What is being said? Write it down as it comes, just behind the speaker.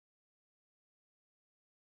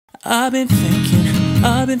I've been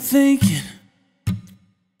thinking.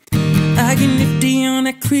 I get nifty on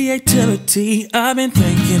that creativity. I've been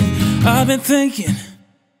thinking.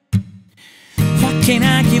 Why can't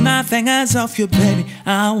I keep my fingers off you, baby?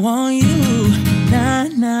 I want you, nah,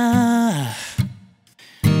 nah.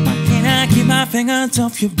 Why can't I keep my fingers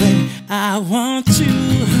off you, baby? I want you,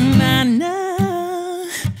 nah, nah.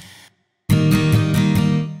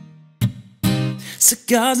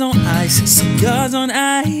 Cigars on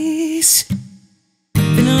ice,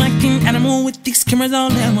 feeling like an animal with these cameras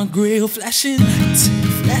all in my grill. Flashing lights.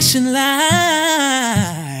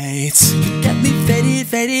 You got me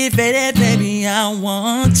faded, baby. I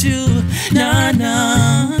want you, nah,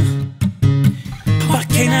 nah. Why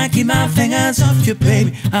can't I keep my fingers off you,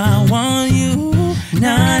 baby? I want you,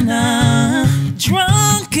 nah, nah.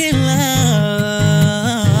 Drunk in love,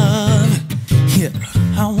 yeah.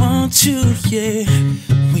 I want you, yeah.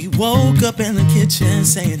 We woke up in the kitchen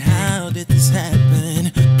saying, how did this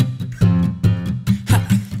happen?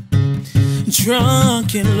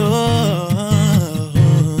 Drunk in love,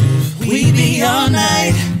 we be all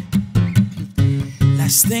night.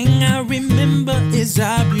 Last thing I remember is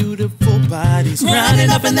our beautiful bodies rounding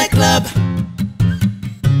up in that club.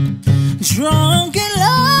 Drunk in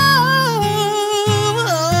love,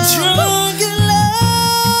 drunk in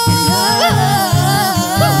love,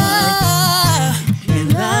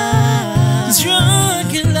 drunk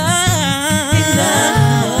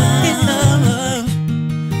in love,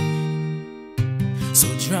 so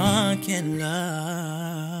drunk in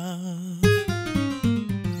love.